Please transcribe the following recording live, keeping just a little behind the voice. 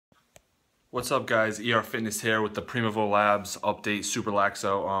What's up, guys? ER Fitness here with the Primeval Labs update Super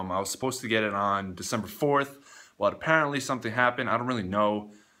Laxo. I was supposed to get it on December 4th, but apparently something happened. I don't really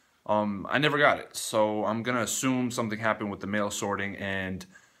know. I never got it, so I'm gonna assume something happened with the mail sorting and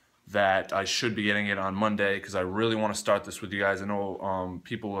that I should be getting it on Monday because I really want to start this with you guys. I know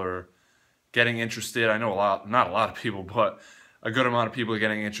people are getting interested. I know not a lot of people, but a good amount of people are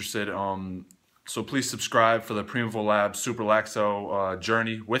getting interested. So please subscribe for the Primeval Labs Super Laxo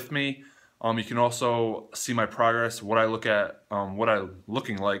journey with me. You can also see my progress, what I look at, what I'm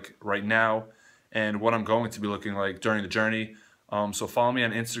looking like right now, and what I'm going to be looking like during the journey. So follow me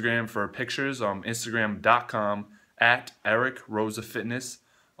on Instagram for pictures, instagram.com/EricRosaFitness.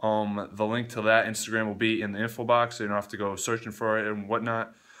 The link to that Instagram will be in the info box, so you don't have to go searching for it and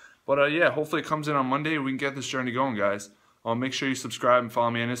whatnot. But yeah, hopefully it comes in on Monday. We can get this journey going, guys. Make sure you subscribe and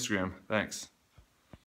follow me on Instagram. Thanks.